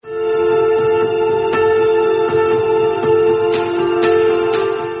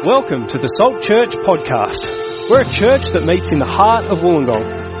Welcome to the Salt Church podcast. We're a church that meets in the heart of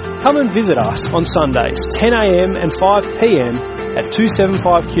Wollongong. Come and visit us on Sundays, 10 a.m. and 5 p.m. at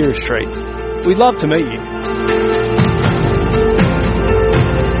 275 Kira Street. We'd love to meet you.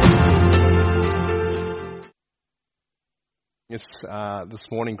 Yes, this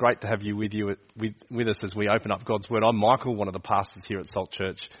morning, great to have you with us as we open up God's Word. I'm Michael, one of the pastors here at Salt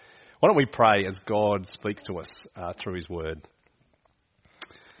Church. Why don't we pray as God speaks to us through His Word?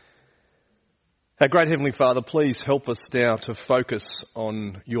 Our great Heavenly Father, please help us now to focus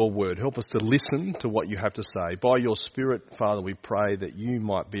on your Word. Help us to listen to what you have to say. By your Spirit, Father, we pray that you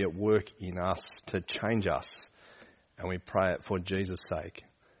might be at work in us to change us. And we pray it for Jesus' sake.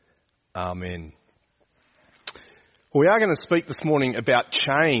 Amen. We are going to speak this morning about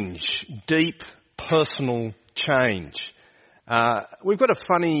change, deep personal change. We've got a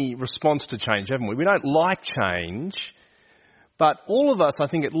funny response to change, haven't we? We don't like change, but all of us, I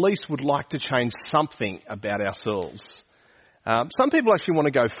think, at least would like to change something about ourselves. Some people actually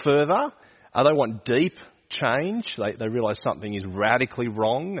want to go further. They want deep change. They realise something is radically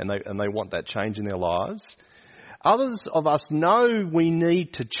wrong and they want that change in their lives. Others of us know we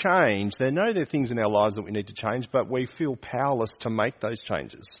need to change. They know there are things in our lives that we need to change, but we feel powerless to make those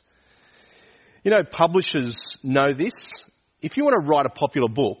changes. You know, publishers know this. If you want to write a popular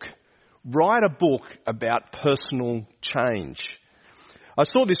book, write a book about personal change. I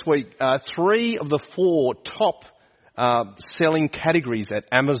saw this week 3 of the 4 top selling categories at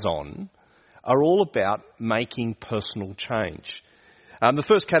Amazon are all about making personal change. The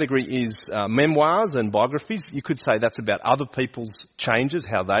first category is memoirs and biographies. You could say that's about other people's changes,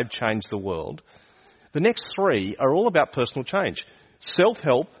 how they've changed the world. The next 3 are all about personal change.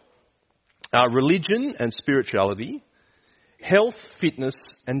 Self-help, religion and spirituality, health, fitness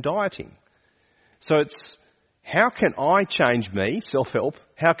and dieting. So it's how can I change me, self-help?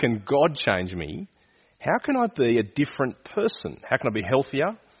 How can God change me? How can I be a different person? How can I be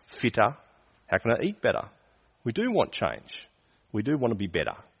healthier, fitter? How can I eat better? We do want change. We do want to be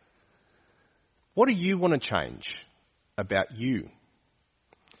better. What do you want to change about you?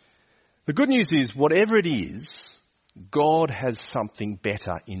 The good news is, whatever it is, God has something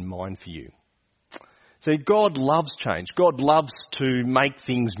better in mind for you. See, God loves change. God loves to make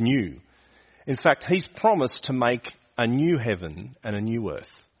things new. In fact, He's promised to make a new heaven and a new earth.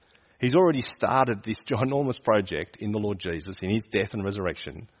 He's already started this ginormous project in the Lord Jesus, in His death and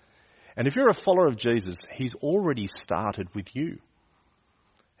resurrection. And if you're a follower of Jesus, He's already started with you.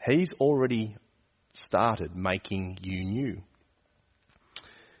 He's already started making you new.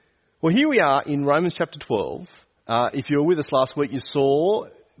 Well, here we are in Romans chapter 12. If you were with us last week, you saw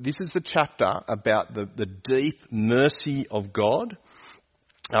this is the chapter about the deep mercy of God.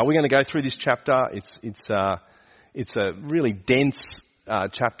 We're going to go through this chapter. It's a really dense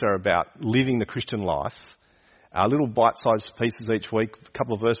chapter about living the Christian life. Little bite-sized pieces each week, a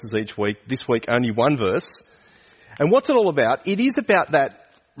couple of verses each week. This week, only one verse. And what's it all about? It is about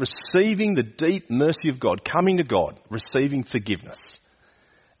that receiving the deep mercy of God, coming to God, receiving forgiveness,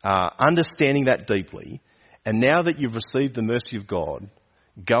 understanding that deeply. And now that you've received the mercy of God,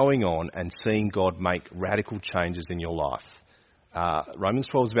 going on and seeing God make radical changes in your life. Romans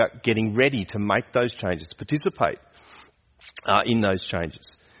 12 is about getting ready to make those changes, to participate in those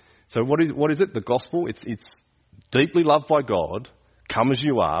changes. So what is it? The gospel, it's deeply loved by God. Come as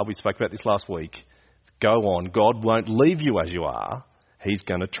you are. We spoke about this last week. Go on. God won't leave you as you are. He's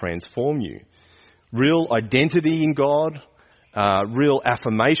going to transform you. Real identity in God, real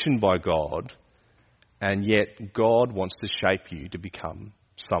affirmation by God, and yet God wants to shape you to become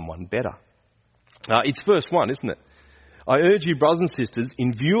someone better. It's verse 1, isn't it? I urge you, brothers and sisters,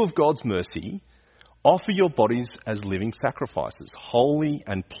 in view of God's mercy, offer your bodies as living sacrifices, holy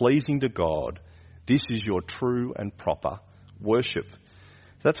and pleasing to God. This is your true and proper worship.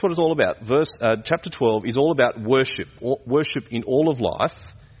 That's what it's all about. Chapter 12 is all about worship in all of life.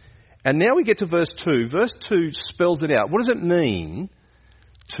 And now we get to verse 2. Verse 2 spells it out. What does it mean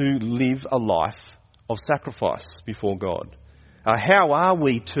to live a life of sacrifice before God? How are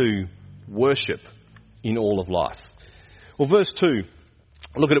we to worship in all of life? Well, verse 2,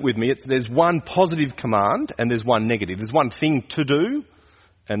 look at it with me. There's one positive command and there's one negative. There's one thing to do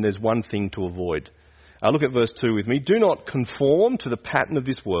and there's one thing to avoid. Look at verse 2 with me. Do not conform to the pattern of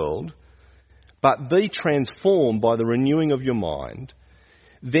this world, but be transformed by the renewing of your mind.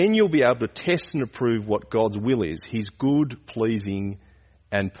 Then you'll be able to test and approve what God's will is, His good, pleasing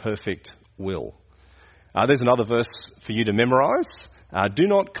and perfect will. There's another verse for you to memorise. Do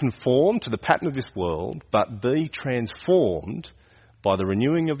not conform to the pattern of this world, but be transformed by the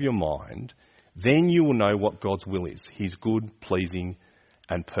renewing of your mind. Then you will know what God's will is, His good, pleasing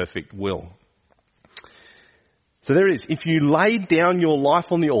and perfect will. So there it is. If you lay down your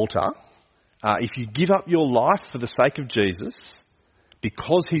life on the altar, if you give up your life for the sake of Jesus,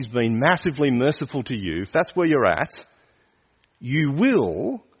 because he's been massively merciful to you, if that's where you're at, you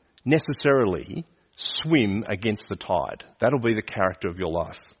will necessarily swim against the tide. That'll be the character of your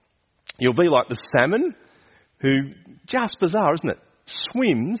life. You'll be like the salmon who, just bizarre, isn't it,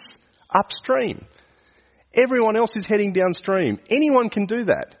 swims upstream. Everyone else is heading downstream. Anyone can do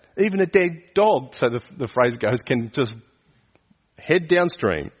that. Even a dead dog, so the phrase goes, can just head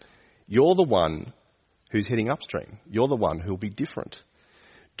downstream. You're the one who's heading upstream. You're the one who'll be different.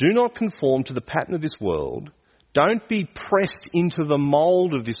 Do not conform to the pattern of this world. Don't be pressed into the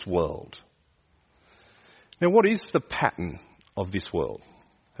mould of this world. Now, what is the pattern of this world?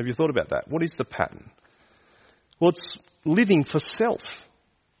 Have you thought about that? What is the pattern? Well, it's living for self.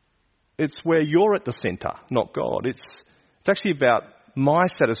 It's where you're at the centre, not God. It's actually about my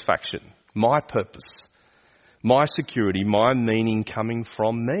satisfaction, my purpose, my security, my meaning coming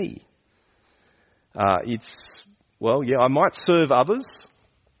from me. I might serve others,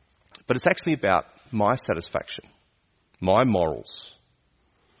 but it's actually about my satisfaction, my morals.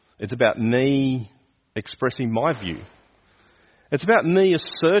 It's about me expressing my view. It's about me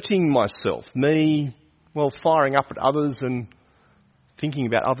asserting myself, me, firing up at others and thinking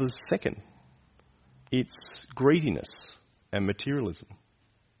about others second. It's greediness and materialism.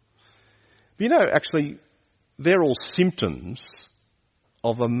 But actually, they're all symptoms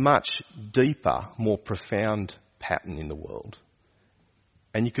of a much deeper, more profound pattern in the world.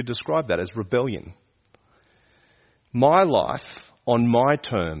 And you could describe that as rebellion. My life on my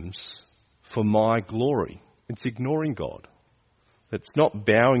terms for my glory. It's ignoring God. It's not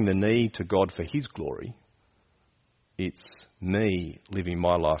bowing the knee to God for his glory. It's me living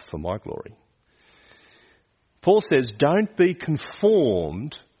my life for my glory. Paul says, don't be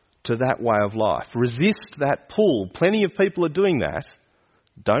conformed to that way of life. Resist that pull. Plenty of people are doing that.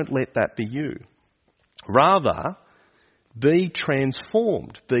 Don't let that be you. Rather, be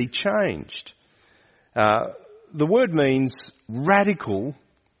transformed, be changed. The word means radical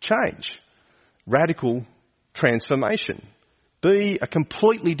change, radical transformation. Be a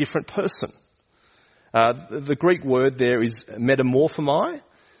completely different person. The Greek word there is metamorphomai.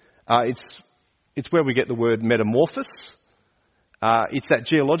 It's where we get the word metamorphosis. It's that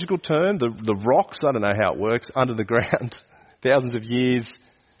geological term, the rocks, I don't know how it works, under the ground, thousands of years,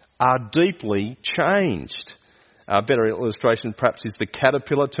 are deeply changed. A better illustration perhaps is the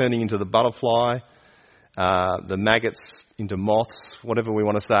caterpillar turning into the butterfly, the maggots into moths, whatever we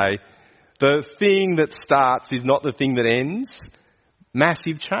want to say. The thing that starts is not the thing that ends.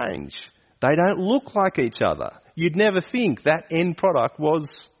 Massive change. They don't look like each other. You'd never think that end product was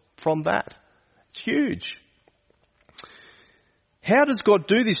from that. It's huge. How does God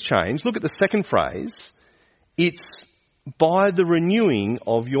do this change? Look at the second phrase. It's by the renewing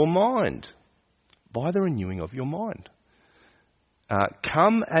of your mind. By the renewing of your mind.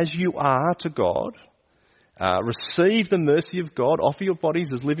 Come as you are to God. Receive the mercy of God. Offer your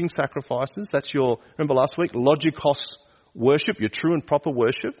bodies as living sacrifices. That's remember last week, logikos worship, your true and proper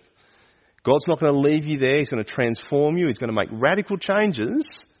worship. God's not going to leave you there. He's going to transform you. He's going to make radical changes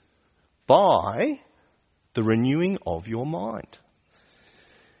by the renewing of your mind.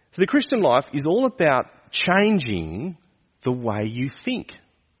 So the Christian life is all about changing the way you think.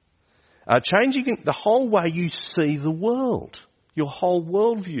 Changing the whole way you see the world, your whole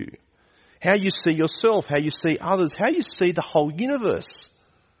worldview. How you see yourself, how you see others, how you see the whole universe,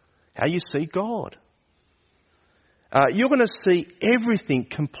 how you see God. You're going to see everything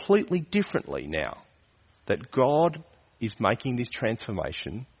completely differently now that God is making this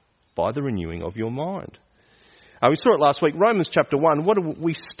transformation by the renewing of your mind. We saw it last week, Romans chapter 1.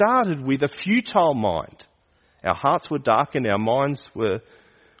 We started with a futile mind. Our hearts were darkened, our minds were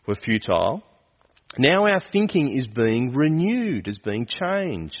futile. Now our thinking is being renewed, is being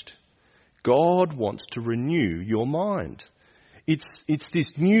changed. God wants to renew your mind. It's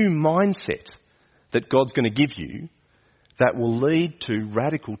this new mindset that God's going to give you that will lead to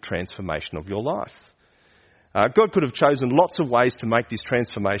radical transformation of your life. God could have chosen lots of ways to make this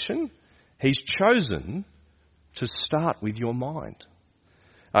transformation. He's chosen to start with your mind.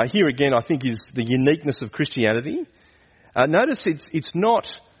 Here again, I think, is the uniqueness of Christianity. Notice it's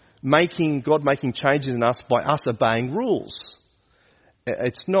not God making changes in us by us obeying rules.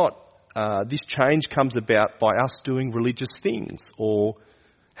 It's not this change comes about by us doing religious things or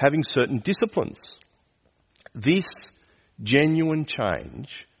having certain disciplines. This genuine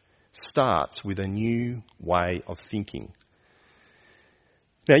change starts with a new way of thinking.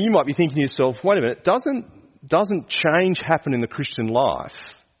 Now, you might be thinking to yourself, wait a minute, doesn't doesn't change happen in the Christian life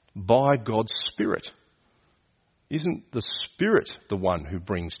by God's Spirit? Isn't the Spirit the one who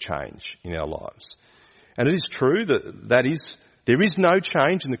brings change in our lives? And it is true there is no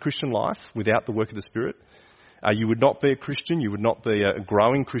change in the Christian life without the work of the Spirit. You would not be a Christian, you would not be a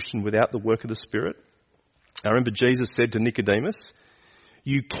growing Christian without the work of the Spirit. I remember Jesus said to Nicodemus,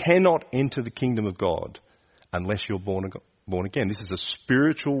 you cannot enter the kingdom of God unless you're born again. This is a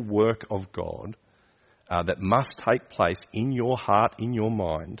spiritual work of God that must take place in your heart, in your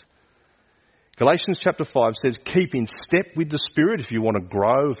mind. Galatians chapter 5 says, keep in step with the Spirit. If you want to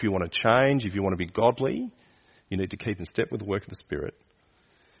grow, if you want to change, if you want to be godly, you need to keep in step with the work of the Spirit.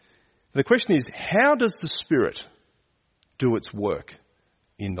 The question is, how does the Spirit do its work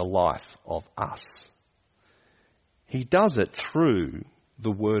in the life of us? He does it through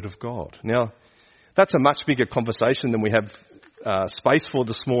the Word of God. Now, that's a much bigger conversation than we have space for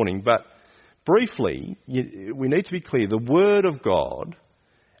this morning, but briefly, we need to be clear. The Word of God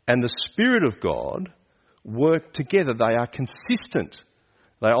and the Spirit of God work together. They are consistent.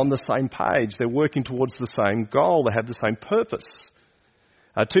 They're on the same page. They're working towards the same goal. They have the same purpose.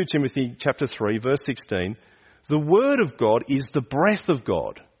 2 Timothy chapter 3, verse 16, the Word of God is the breath of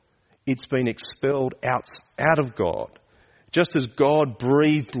God. It's been expelled out of God. Just as God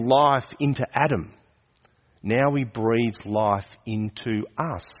breathed life into Adam, now He breathes life into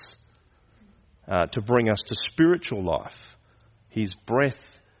us to bring us to spiritual life. His breath,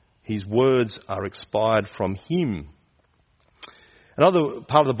 His words are expired from Him. Another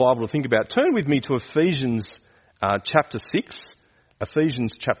part of the Bible to think about, turn with me to Ephesians chapter 6.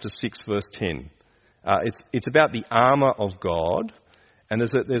 Ephesians chapter 6 verse 10. It's about the armour of God, and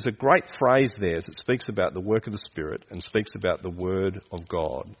there's a great phrase there as it speaks about the work of the Spirit and speaks about the Word of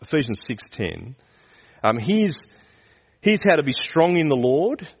God. Ephesians 6:10. Here's how to be strong in the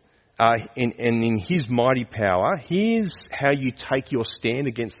Lord and in His mighty power. Here's how you take your stand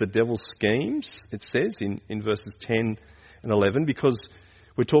against the devil's schemes, it says in verses 10 and 11, because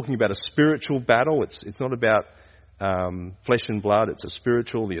we're talking about a spiritual battle. It's not about flesh and blood. It's a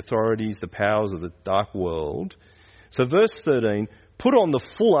spiritual, the authorities, the powers of the dark world. So verse 13, put on the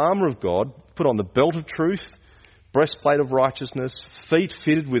full armour of God, put on the belt of truth, breastplate of righteousness, feet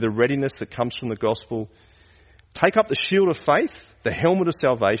fitted with a readiness that comes from the gospel. Take up the shield of faith, the helmet of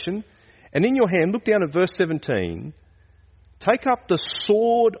salvation, and in your hand, look down at verse 17, take up the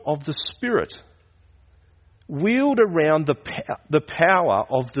sword of the Spirit. Wield around the power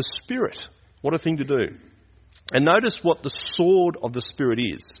of the Spirit. What a thing to do. And notice what the sword of the Spirit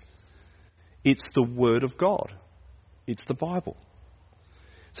is. It's the Word of God. It's the Bible.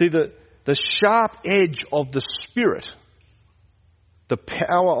 See, the sharp edge of the Spirit, the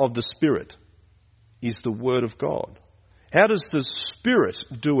power of the Spirit, is the Word of God. How does the Spirit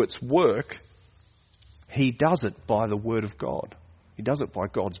do its work? He does it by the Word of God. He does it by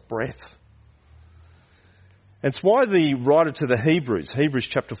God's breath. It's why the writer to the Hebrews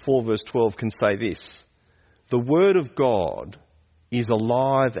chapter 4 verse 12 can say this, the Word of God is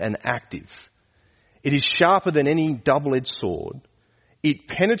alive and active. It is sharper than any double-edged sword. It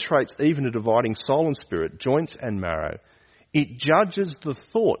penetrates even to dividing soul and spirit, joints and marrow. It judges the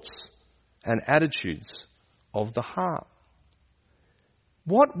thoughts and attitudes of the heart.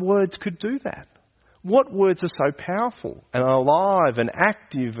 What words could do that? What words are so powerful and alive and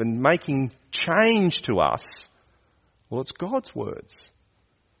active and making change to us? Well, it's God's words.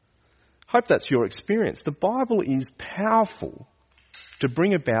 Hope that's your experience. The Bible is powerful to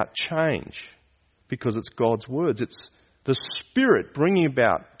bring about change because it's God's words. It's the Spirit bringing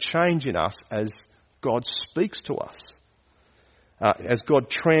about change in us as God speaks to us. As God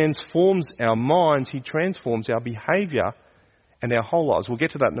transforms our minds, He transforms our behaviour and our whole lives. We'll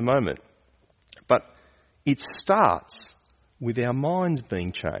get to that in a moment. But it starts with our minds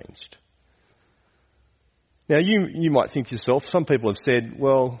being changed. Now, you might think to yourself, some people have said,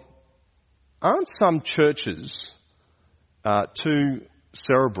 well, aren't some churches too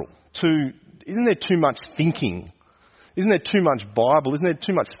cerebral? Isn't there too much thinking? Isn't there too much Bible? Isn't there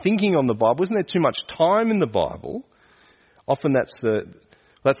too much thinking on the Bible? Isn't there too much time in the Bible? Often that's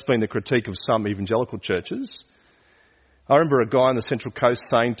been the critique of some evangelical churches. I remember a guy on the Central Coast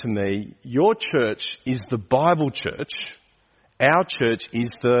saying to me, your church is the Bible church. Our church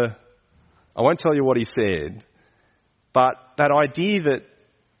is I won't tell you what he said, but that idea that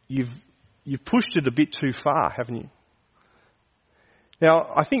you've pushed it a bit too far, haven't you?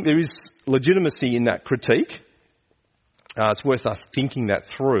 Now, I think there is legitimacy in that critique. It's worth us thinking that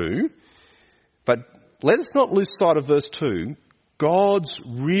through. But let us not lose sight of verse 2. God's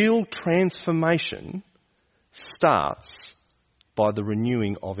real transformation starts by the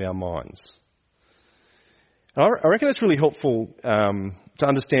renewing of our minds. I reckon it's really helpful to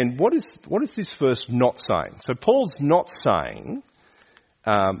understand what is this verse not saying. So Paul's not saying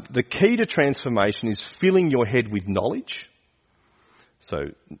the key to transformation is filling your head with knowledge. So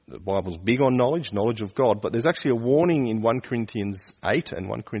the Bible's big on knowledge of God, but there's actually a warning in 1 Corinthians 8 and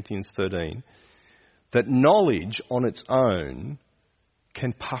 1 Corinthians 13 that knowledge on its own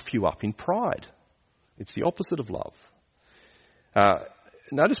can puff you up in pride. It's the opposite of love.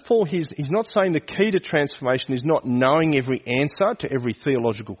 Notice Paul, he's not saying the key to transformation is not knowing every answer to every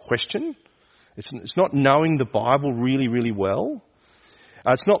theological question. It's not knowing the Bible really, really well.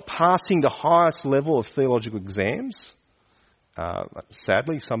 It's not passing the highest level of theological exams.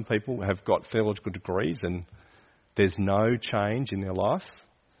 Sadly, some people have got theological degrees and there's no change in their life.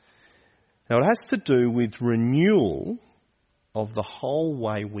 Now, it has to do with renewal of the whole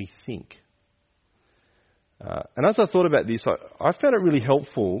way we think. And as I thought about this, I found it really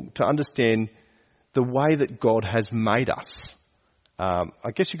helpful to understand the way that God has made us.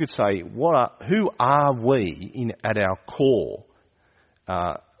 I guess you could say, who are we at our core?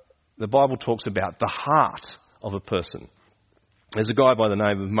 The Bible talks about the heart of a person. There's a guy by the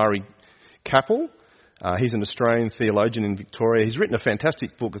name of Murray Capel. He's an Australian theologian in Victoria. He's written a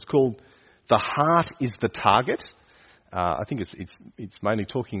fantastic book. It's called The Heart is the Target. I think it's mainly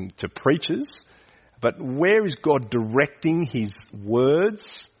talking to preachers. But where is God directing his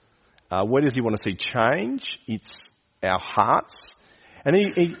words? Where does he want to see change? It's our hearts. And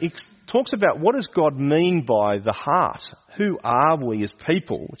he talks about what does God mean by the heart? Who are we as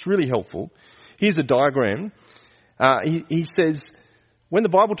people? It's really helpful. Here's a diagram. He says, when the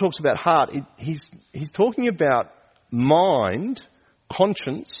Bible talks about heart, he's talking about mind,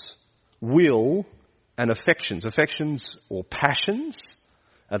 conscience, will, and affections. Affections or passions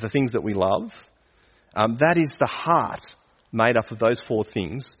are the things that we love. That is the heart made up of those four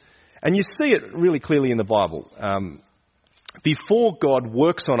things. And you see it really clearly in the Bible. Before God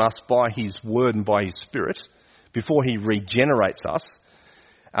works on us by his word and by his spirit, before he regenerates us,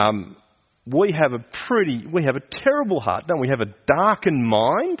 we have a terrible heart, don't we? We have a darkened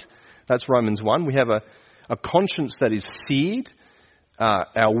mind. That's Romans 1. We have a conscience that is seared.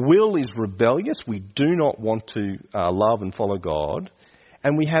 Our will is rebellious. We do not want to love and follow God.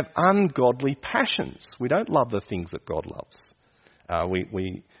 And we have ungodly passions. We don't love the things that God loves.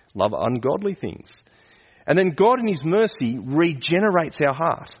 We love ungodly things. And then God in his mercy regenerates our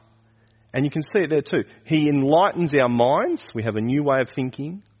heart. And you can see it there too. He enlightens our minds. We have a new way of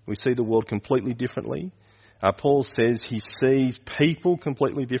thinking. We see the world completely differently. Paul says he sees people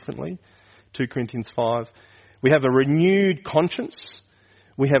completely differently. 2 Corinthians 5. We have a renewed conscience.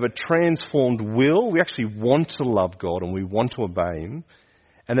 We have a transformed will. We actually want to love God and we want to obey him.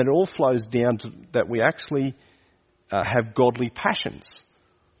 And then it all flows down to that we actually have godly passions.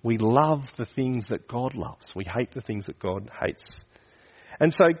 We love the things that God loves. We hate the things that God hates.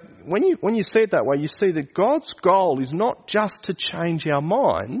 And so when you see it that way, you see that God's goal is not just to change our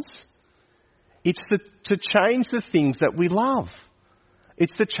minds. It's to change the things that we love.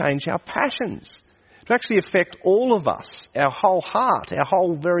 It's to change our passions. To actually affect all of us, our whole heart, our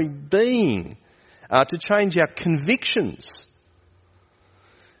whole very being. To change our convictions.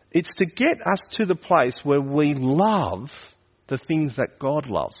 It's to get us to the place where we love the things that God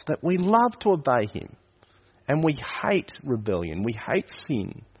loves, that we love to obey him, and we hate rebellion, we hate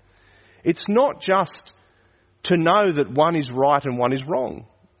sin. It's not just to know that one is right and one is wrong.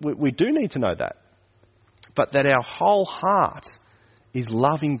 We do need to know that. But that our whole heart is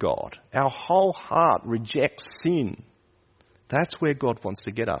loving God. Our whole heart rejects sin. That's where God wants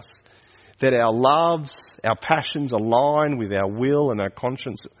to get us. That our loves, our passions align with our will and our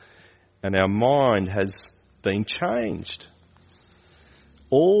conscience and our mind has been changed.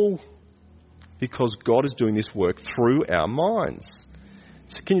 All because God is doing this work through our minds.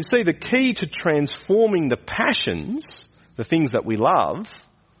 So can you see the key to transforming the passions, the things that we love,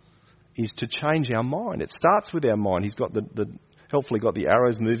 is to change our mind. It starts with our mind. He's got helpfully got the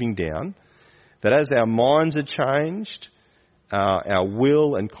arrows moving down. That as our minds are changed, our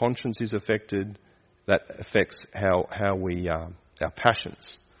will and conscience is affected. That affects how we our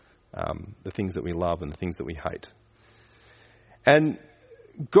passions, the things that we love and the things that we hate. And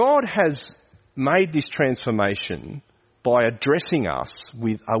God has made this transformation by addressing us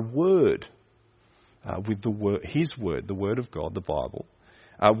with a word, with his word, the word of God, the Bible.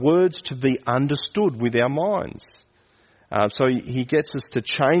 Words to be understood with our minds. So he gets us to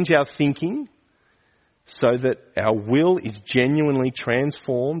change our thinking so that our will is genuinely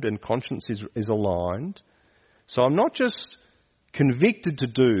transformed and conscience is aligned. So I'm not just convicted to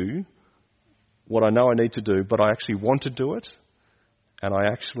do what I know I need to do, but I actually want to do it. and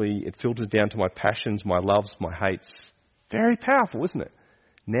it filters down to my passions, my loves, my hates. Very powerful, isn't it?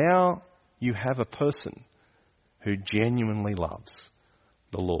 Now you have a person who genuinely loves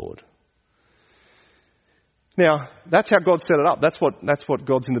the Lord. Now, that's how God set it up. That's what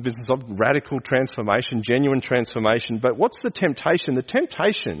God's in the business of, radical transformation, genuine transformation. But what's the temptation? The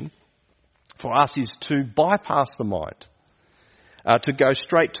temptation for us is to bypass the mind, to go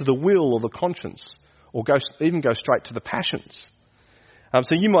straight to the will or the conscience, or even go straight to the passions.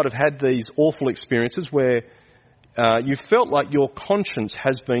 So you might have had these awful experiences where you felt like your conscience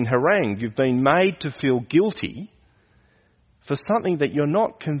has been harangued. You've been made to feel guilty for something that you're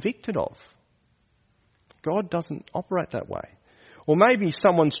not convicted of. God doesn't operate that way. Or maybe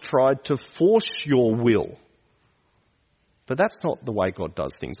someone's tried to force your will. But that's not the way God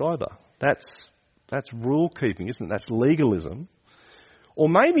does things either. That's rule keeping, isn't it? That's legalism. Or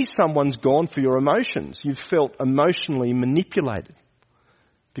maybe someone's gone for your emotions. You've felt emotionally manipulated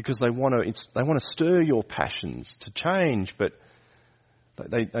because they want to stir your passions to change, but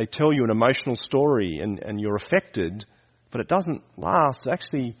they tell you an emotional story and you're affected, but it doesn't last.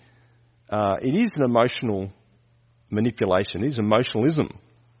 Actually, it is an emotional manipulation. It is emotionalism.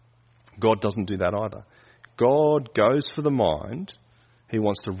 God doesn't do that either. God goes for the mind. He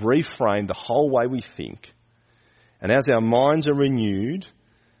wants to reframe the whole way we think. And as our minds are renewed,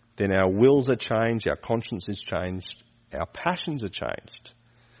 then our wills are changed, our conscience is changed, our passions are changed.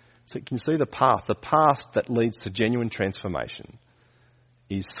 So you can see the path. The path that leads to genuine transformation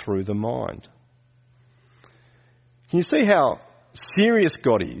is through the mind. Can you see how serious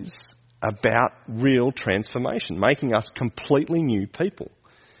God is about real transformation, making us completely new people?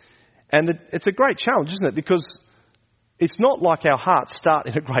 And it's a great challenge, isn't it? Because it's not like our hearts start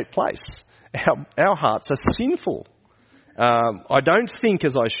in a great place. Our hearts are sinful. I don't think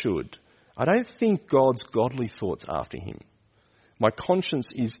as I should. I don't think God's godly thoughts after him. My conscience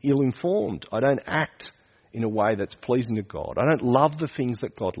is ill-informed. I don't act in a way that's pleasing to God. I don't love the things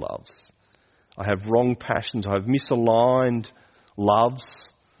that God loves. I have wrong passions. I have misaligned loves,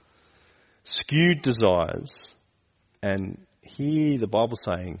 skewed desires. And here the Bible's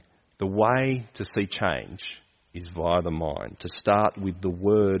saying the way to see change is via the mind, to start with the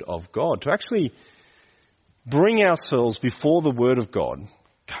Word of God, to actually bring ourselves before the Word of God,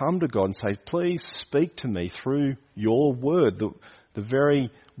 come to God and say, please speak to me through your Word, the very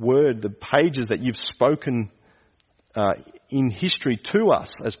Word, the pages that you've spoken in history to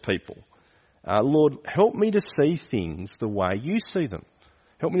us as people. Lord, help me to see things the way you see them.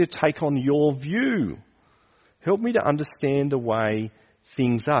 Help me to take on your view. Help me to understand the way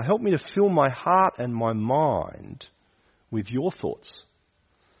things are. Help me to fill my heart and my mind with your thoughts.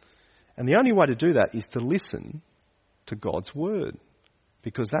 And the only way to do that is to listen to God's word,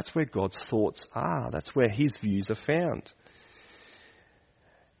 because that's where God's thoughts are. That's where his views are found.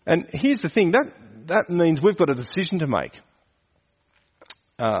 And here's the thing, that means we've got a decision to make.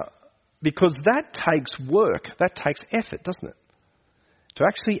 Because that takes work, that takes effort, doesn't it? To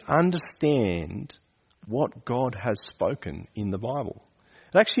actually understand what God has spoken in the Bible.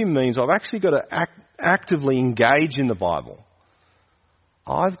 It actually means I've actually got to actively engage in the Bible.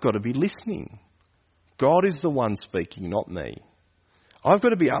 I've got to be listening. God is the one speaking, not me. I've got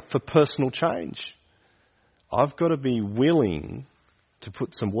to be up for personal change. I've got to be willing to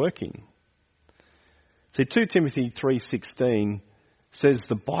put some work in. See, 2 Timothy 3:16 says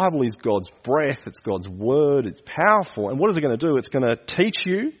the Bible is God's breath, it's God's word, it's powerful. And what is it going to do? It's going to teach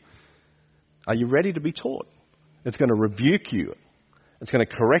you. Are you ready to be taught? It's going to rebuke you. It's going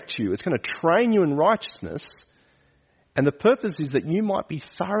to correct you. It's going to train you in righteousness. And the purpose is that you might be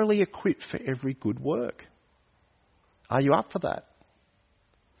thoroughly equipped for every good work. Are you up for that?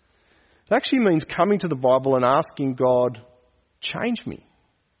 It actually means coming to the Bible and asking God, change me.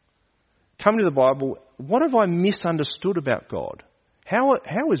 Coming to the Bible, what have I misunderstood about God?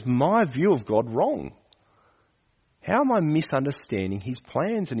 How is my view of God wrong? How am I misunderstanding his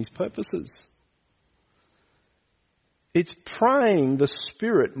plans and his purposes? It's praying the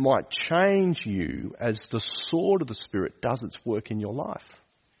Spirit might change you as the sword of the Spirit does its work in your life.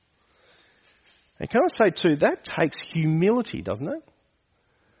 And can I say too, that takes humility, doesn't it?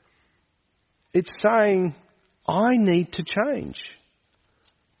 It's saying, I need to change.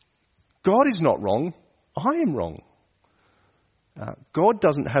 God is not wrong. I am wrong. God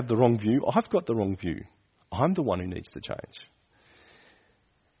doesn't have the wrong view. I've got the wrong view. I'm the one who needs to change.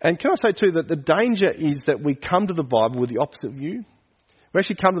 And can I say too that the danger is that we come to the Bible with the opposite view. We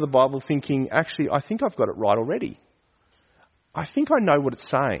actually come to the Bible thinking, actually, I think I've got it right already. I think I know what it's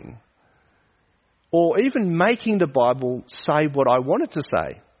saying. Or even making the Bible say what I want it to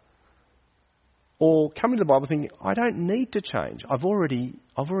say. or coming to the Bible thinking, I don't need to change. I've already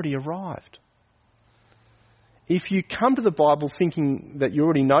arrived. If you come to the Bible thinking that you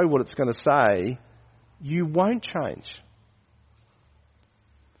already know what it's going to say, you won't change.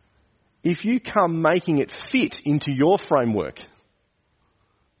 If you come making it fit into your framework,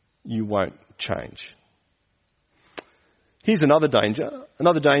 you won't change. Here's another danger.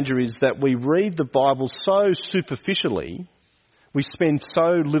 Another danger is that we read the Bible so superficially, we spend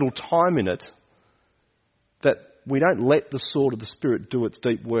so little time in it, that we don't let the sword of the Spirit do its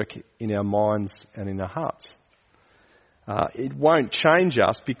deep work in our minds and in our hearts. It won't change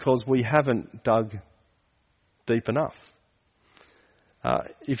us because we haven't dug deep enough.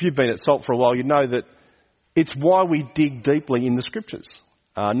 If you've been at Salt for a while, you know that it's why we dig deeply in the Scriptures.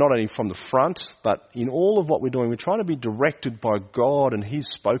 Not only from the front, but in all of what we're doing. We're trying to be directed by God and His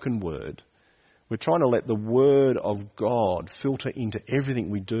spoken word. We're trying to let the word of God filter into everything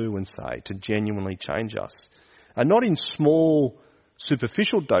we do and say to genuinely change us. And not in small,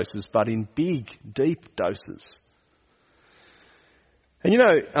 superficial doses, but in big, deep doses. And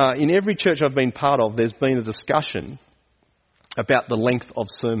in every church I've been part of, there's been a discussion about the length of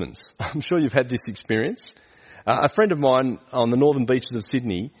sermons. I'm sure you've had this experience. A friend of mine on the northern beaches of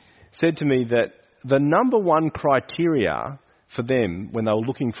Sydney said to me that the number one criteria for them when they were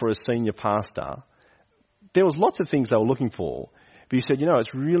looking for a senior pastor, there was lots of things they were looking for, but he said,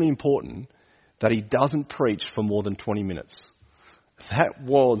 it's really important that he doesn't preach for more than 20 minutes. That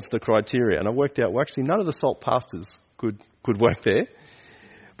was the criteria. And I worked out, well, actually, none of the Salt pastors could work there.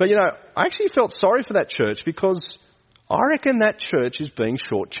 But, I actually felt sorry for that church because I reckon that church is being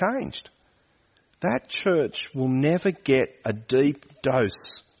shortchanged. That church will never get a deep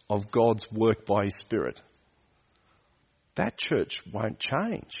dose of God's work by His Spirit. That church won't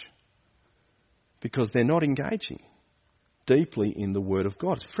change because they're not engaging deeply in the Word of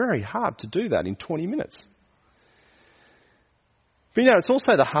God. It's very hard to do that in 20 minutes. But it's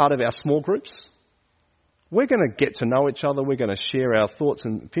also the heart of our small groups. We're going to get to know each other, we're going to share our thoughts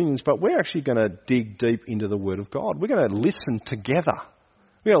and opinions, but we're actually going to dig deep into the Word of God. We're going to listen together.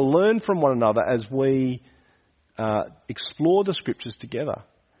 We're going to learn from one another as we explore the Scriptures together.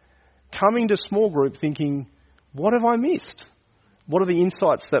 Coming to small group thinking, what have I missed? What are the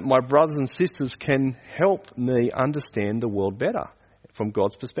insights that my brothers and sisters can help me understand the world better from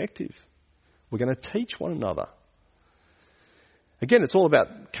God's perspective? We're going to teach one another. Again, it's all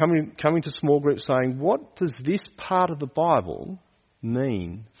about coming to small groups saying, what does this part of the Bible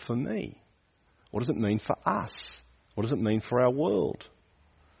mean for me? What does it mean for us? What does it mean for our world?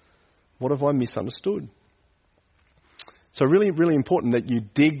 What have I misunderstood? So really, really important that you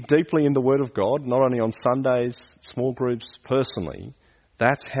dig deeply in the Word of God, not only on Sundays, small groups, personally.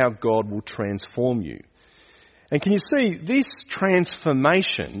 That's how God will transform you. And can you see, this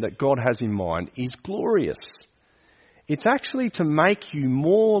transformation that God has in mind is glorious. It's actually to make you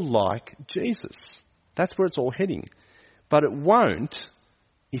more like Jesus. That's where it's all heading. But it won't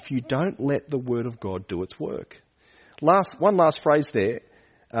if you don't let the Word of God do its work. One last phrase there.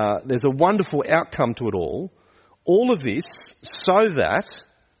 There's a wonderful outcome to it all. All of this so that,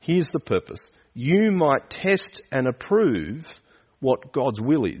 here's the purpose, you might test and approve what God's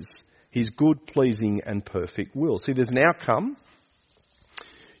will is, His good, pleasing and perfect will. See, there's an outcome.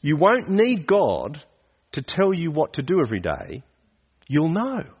 You won't need God to tell you what to do every day. You'll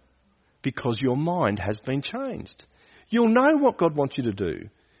know because your mind has been changed. You'll know what God wants you to do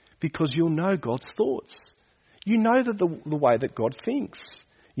because you'll know God's thoughts. You know the way that God thinks.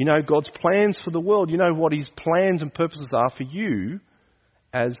 You know God's plans for the world. You know what His plans and purposes are for you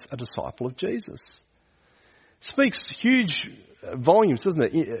as a disciple of Jesus. It speaks huge volumes,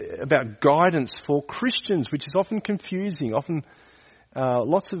 doesn't it, about guidance for Christians, which is often confusing, often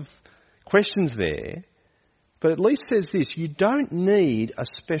lots of questions there. But at least says this, you don't need a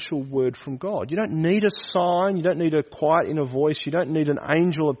special word from God. You don't need a sign, you don't need a quiet inner voice, you don't need an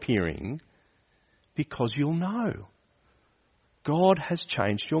angel appearing, because you'll know. God has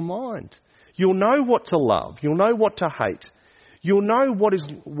changed your mind. You'll know what to love. You'll know what to hate. You'll know what is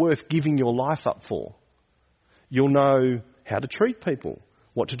worth giving your life up for. You'll know how to treat people,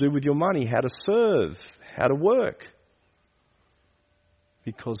 what to do with your money, how to serve, how to work.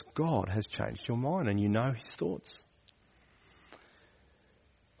 Because God has changed your mind and you know His thoughts.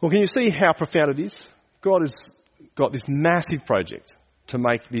 Well, can you see how profound it is? God has got this massive project to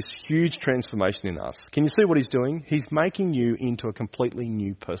make this huge transformation in us. Can you see what He's doing? He's making you into a completely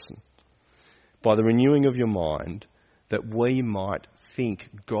new person by the renewing of your mind, that we might think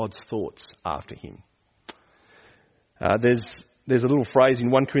God's thoughts after Him. There's a little phrase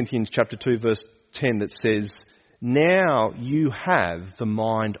in 1 Corinthians chapter 2 verse 10 that says, now you have the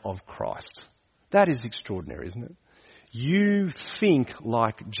mind of Christ. That is extraordinary, isn't it? You think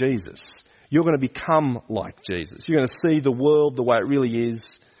like Jesus. You're going to become like Jesus. You're going to see the world the way it really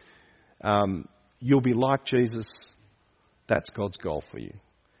is. You'll be like Jesus. That's God's goal for you.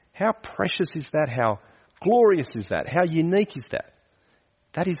 How precious is that? How glorious is that? How unique is that?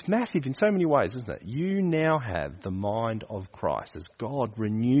 That is massive in so many ways, isn't it? You now have the mind of Christ as God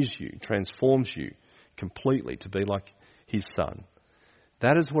renews you, transforms you completely to be like his Son.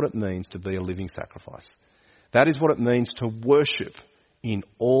 That is what it means to be a living sacrifice. That is what it means to worship in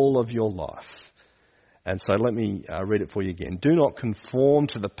all of your life. And so let me read it for you again. Do not conform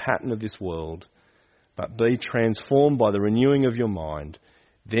to the pattern of this world, but be transformed by the renewing of your mind.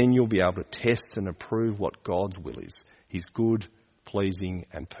 Then you'll be able to test and approve what God's will is, his good, pleasing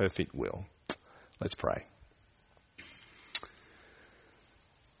and perfect will. Let's pray.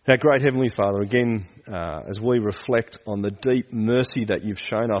 Our great Heavenly Father, again, as we reflect on the deep mercy that you've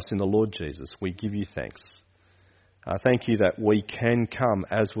shown us in the Lord Jesus, we give you thanks. Thank you that we can come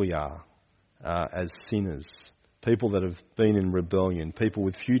as we are, as sinners, people that have been in rebellion, people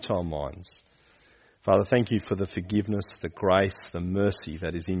with futile minds. Father, thank you for the forgiveness, the grace, the mercy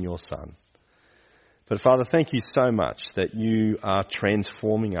that is in your Son. But Father, thank you so much that you are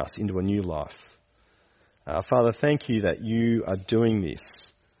transforming us into a new life. Father, thank you that you are doing this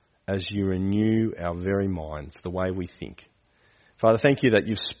as you renew our very minds, the way we think. Father, thank you that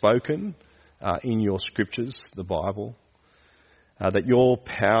you've spoken in your scriptures, the Bible, that your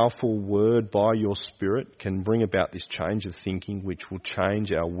powerful word by your Spirit can bring about this change of thinking which will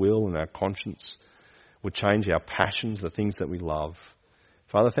change our will and our conscience, will change our passions, the things that we love.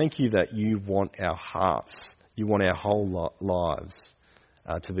 Father, thank you that you want our hearts, you want our whole lives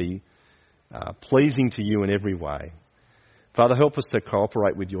to be pleasing to you in every way. Father, help us to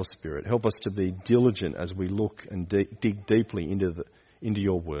cooperate with your Spirit. Help us to be diligent as we look and dig deeply into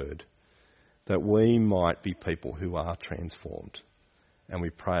your word, that we might be people who are transformed. And we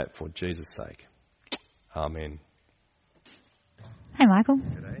pray it for Jesus' sake. Amen. Hey, Michael.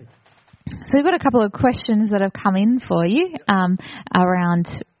 G'day. So we've got a couple of questions that have come in for you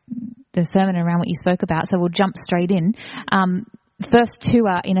around the sermon and around what you spoke about. So we'll jump straight in. First two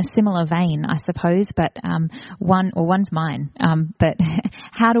are in a similar vein, I suppose, but one's mine. But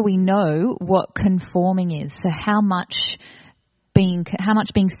how do we know what conforming is? So how much being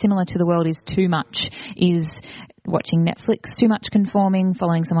similar to the world is too much? Is watching Netflix too much conforming?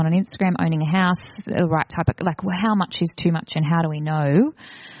 Following someone on Instagram, owning a house, the right type of how much is too much, and how do we know?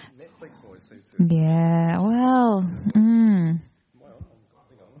 Netflix always seems to. Yeah. Well.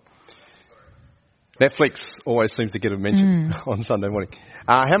 Netflix always seems to get a mention on Sunday morning.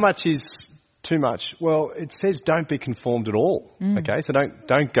 How much is too much? Well, it says don't be conformed at all. Okay, so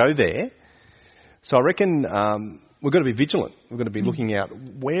don't go there. So I reckon we've got to be vigilant. We've got to be looking out.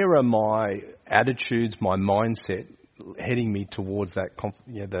 Where are my attitudes, my mindset heading me towards that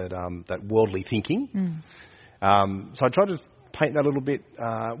that worldly thinking? So I try to paint that a little bit.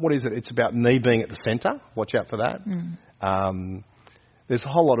 What is it? It's about me being at the centre. Watch out for that. There's a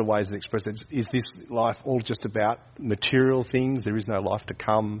whole lot of ways to express it. Is this life all just about material things? There is no life to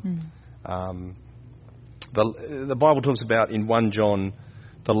come. The Bible talks about in 1 John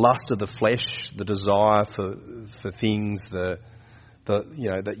the lust of the flesh, the desire for things, the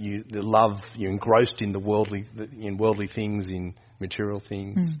love, you're engrossed in worldly things, in material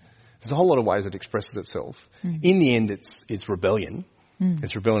things. There's a whole lot of ways it expresses itself. In the end, it's rebellion.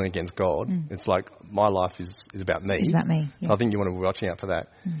 It's rebellion against God. It's like my life is about me. It's about me. Yeah. So I think you want to be watching out for that.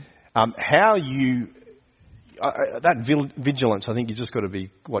 That vigilance, I think you just got to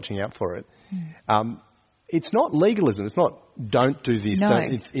be watching out for it. It's not legalism. It's not don't do this. No.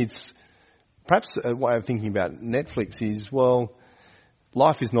 It's perhaps a way of thinking about Netflix is, well,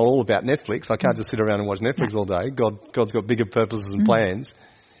 life is not all about Netflix. I can't just sit around and watch Netflix all day. God's got bigger purposes and plans.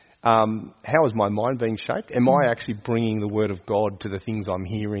 How is my mind being shaped? Am I actually bringing the word of God to the things I'm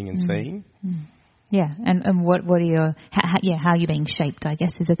hearing and seeing? Yeah, and what are your how are you being shaped, I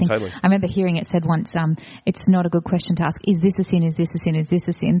guess, is the thing. Totally. I remember hearing it said once, it's not a good question to ask, is this a sin, is this a sin, is this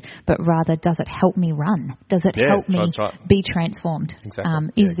a sin, but rather, does it help me run? Does it help me be transformed? Exactly.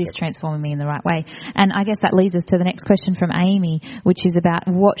 Is this transforming me in the right way? And I guess that leads us to the next question from Amy, which is about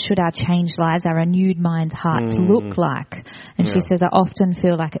what should our changed lives, our renewed minds, hearts look like? And she says, I often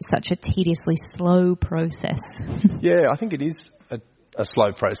feel like it's such a tediously slow process. Yeah, I think it is a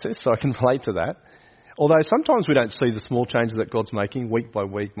slow process, so I can relate to that. Although sometimes we don't see the small changes that God's making week by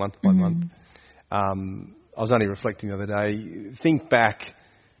week, month by month. I was only reflecting the other day. Think back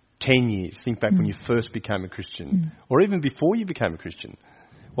 10 years. Think back when you first became a Christian, or even before you became a Christian.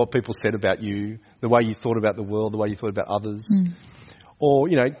 What people said about you, the way you thought about the world, the way you thought about others. Or,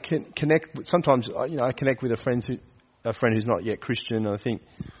 connect. Sometimes, I connect with a friend who's not yet Christian, and I think,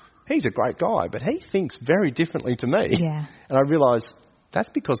 he's a great guy, but he thinks very differently to me. Yeah. And I realise that's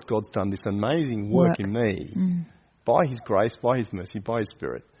because God's done this amazing work in me by his grace, by his mercy, by his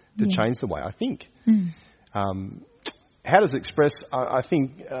Spirit to change the way I think. How does it express? I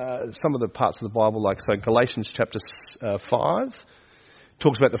think some of the parts of the Bible, like Galatians chapter 5,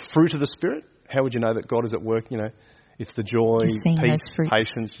 talks about the fruit of the Spirit. How would you know that God is at work? It's the joy, peace,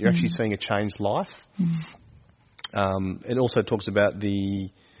 patience. You're actually seeing a changed life. It also talks about the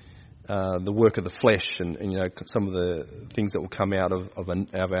work of the flesh and some of the things that will come out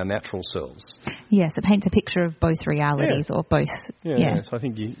of our natural selves. Yes, it paints a picture of both realities or both. Yeah. So I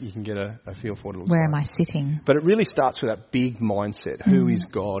think you can get a feel for what it looks like. Where am I sitting? But it really starts with that big mindset. Who is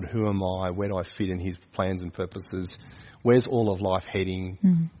God? Who am I? Where do I fit in his plans and purposes? Where's all of life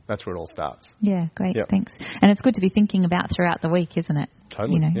heading? That's where it all starts. Yeah, great, thanks. And it's good to be thinking about throughout the week, isn't it?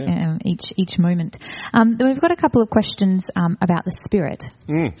 Totally, each moment. Then we've got a couple of questions about the Spirit.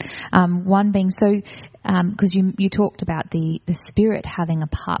 One being, because you talked about the Spirit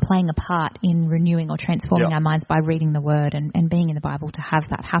playing a part in renewing or transforming our minds by reading the Word and being in the Bible to have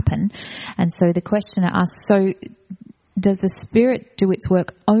that happen. And so the questioner asks, does the Spirit do its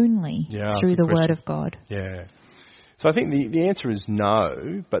work only through the Word of God? Yeah. So I think the answer is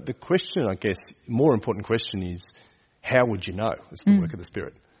no, but the question, I guess, more important question is, how would you know it's the work of the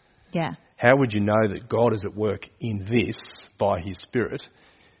Spirit? Yeah. How would you know that God is at work in this by his Spirit?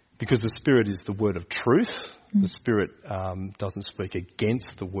 Because the Spirit is the word of truth. The Spirit doesn't speak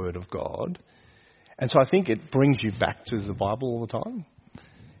against the word of God. And so I think it brings you back to the Bible all the time.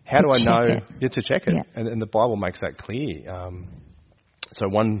 How do I know? To check it. Yeah. And the Bible makes that clear. So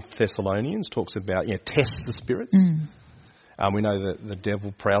 1 Thessalonians talks about, test the spirits. We know that the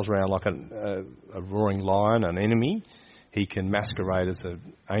devil prowls around like a roaring lion, an enemy. He can masquerade as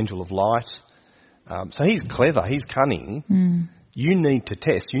an angel of light. So he's clever, he's cunning. You need to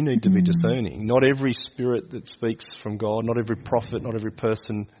test, you need to be discerning. Not every spirit that speaks from God, not every prophet, not every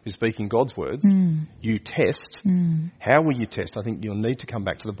person who's speaking God's words, you test. How will you test? I think you'll need to come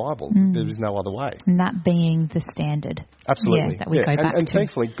back to the Bible. There is no other way. And that being the standard. Absolutely. That we go back and to.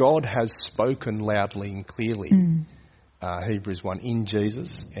 Thankfully, God has spoken loudly and clearly. Hebrews 1, in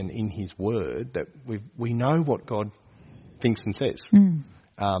Jesus and in his word, that we know what God thinks and says.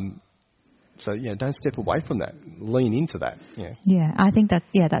 So, don't step away from that. Lean into that. Yeah, I think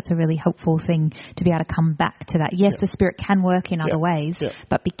that's a really helpful thing to be able to come back to that. Yes, the Spirit can work in other ways,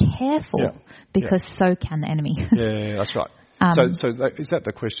 but be careful because so can the enemy. Yeah, that's right. Is that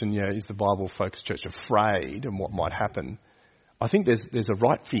the question, is the Bible-focused church afraid and what might happen? I think there's a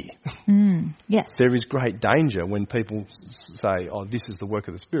right fear. Yes. There is great danger when people say, this is the work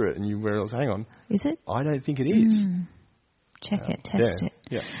of the Spirit, and you realize, hang on. Is it? I don't think it is. Check it, test it.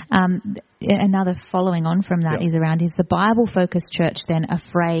 Yeah. Another following on from that is the Bible-focused church then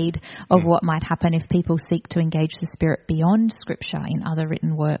afraid of what might happen if people seek to engage the Spirit beyond Scripture in other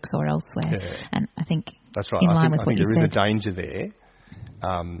written works or elsewhere? Yeah. And I think that's right. In line with what you said. There is a danger there.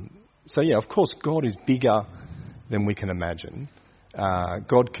 Of course, God is bigger than we can imagine.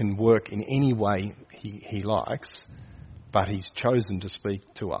 God can work in any way he likes, but he's chosen to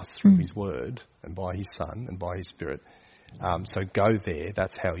speak to us through his word and by his Son and by his Spirit. So go there,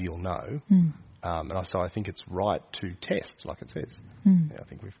 that's how you'll know. I think it's right to test, like it says. I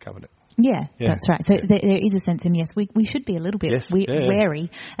think we've covered it. Yeah, that's right. So there is a sense in, we should be a little bit wary,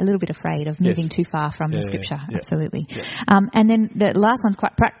 a little bit afraid of moving too far from the Scripture. Absolutely. And then the last one's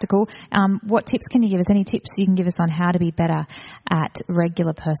quite practical. What tips can you give us? Any tips you can give us on how to be better at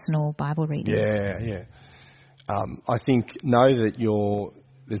regular personal Bible reading? I think know that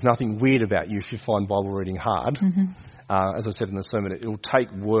there's nothing weird about you if you find Bible reading hard. As I said in the sermon, it'll take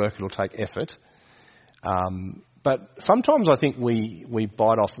work, it'll take effort. But sometimes I think we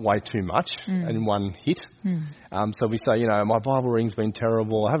bite off way too much in one hit. So we say, my Bible reading's been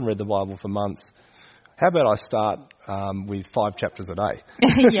terrible, I haven't read the Bible for months. How about I start with 5 chapters a day?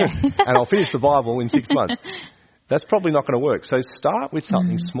 And I'll finish the Bible in 6 months. That's probably not going to work. So start with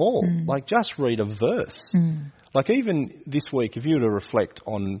something small, like just read a verse. Like even this week, if you were to reflect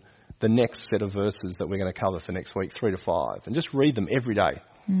on the next set of verses that we're going to cover for next week, 3 to 5, and just read them every day.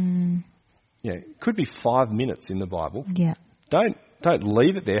 It could be 5 minutes in the Bible. Don't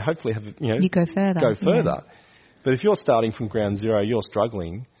leave it there. Hopefully, you go further. But if you're starting from ground zero, you're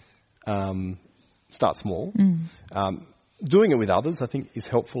struggling. Start small. Doing it with others, I think, is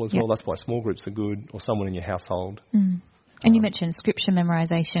helpful as well. That's why small groups are good, or someone in your household. And you mentioned scripture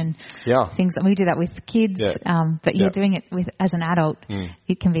memorization. Yeah. Things that we do that with kids, but you're doing it with as an adult.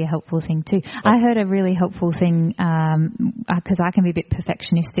 It can be a helpful thing too. I heard a really helpful thing because I can be a bit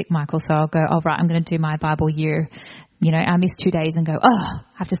perfectionistic, Michael. So I'll go, oh right, I'm going to do my Bible year. I miss 2 days and go, I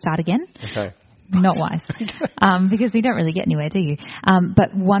have to start again. Okay. Not wise, because you don't really get anywhere, do you?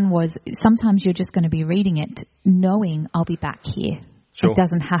 But one was sometimes you're just going to be reading it knowing I'll be back here. Sure. It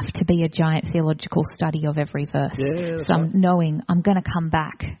doesn't have to be a giant theological study of every verse. Knowing I'm going to come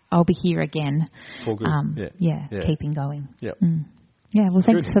back. I'll be here again. All good. Keeping going. Yep. Yeah, well,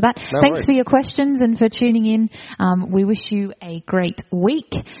 thanks for that. Thanks for your questions and for tuning in. We wish you a great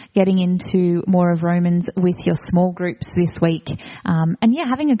week, getting into more of Romans with your small groups this week.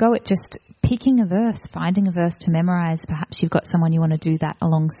 Having a go at just picking a verse, finding a verse to memorize. Perhaps you've got someone you want to do that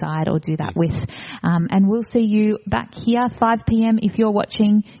alongside or do that with. And we'll see you back here 5 p.m. If you're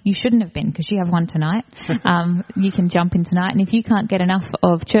watching, you shouldn't have been because you have one tonight. You can jump in tonight. And if you can't get enough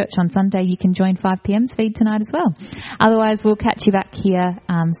of church on Sunday, you can join 5 p.m.'s feed tonight as well. Otherwise, we'll catch you back here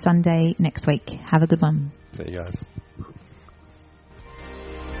Sunday next week. Have a good one. There you go.